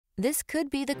This could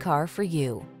be the car for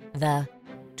you. The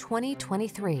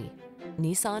 2023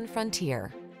 Nissan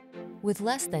Frontier. With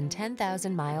less than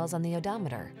 10,000 miles on the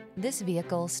odometer, this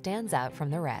vehicle stands out from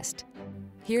the rest.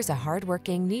 Here's a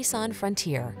hardworking Nissan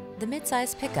Frontier, the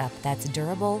midsize pickup that's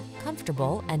durable,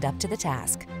 comfortable, and up to the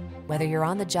task. Whether you're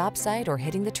on the job site or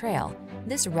hitting the trail,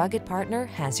 this rugged partner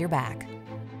has your back.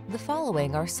 The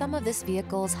following are some of this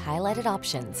vehicle's highlighted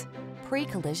options: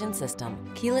 pre-collision system,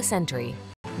 keyless entry,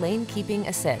 lane keeping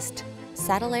assist,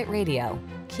 satellite radio,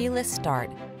 keyless start,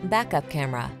 backup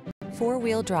camera,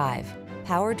 four-wheel drive,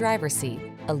 power driver's seat,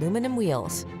 aluminum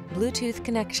wheels, Bluetooth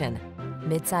connection,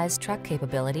 midsize truck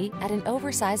capability at an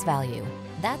oversized value.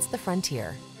 That's the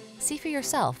Frontier. See for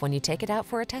yourself when you take it out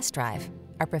for a test drive.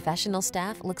 Our professional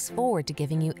staff looks forward to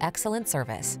giving you excellent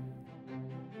service.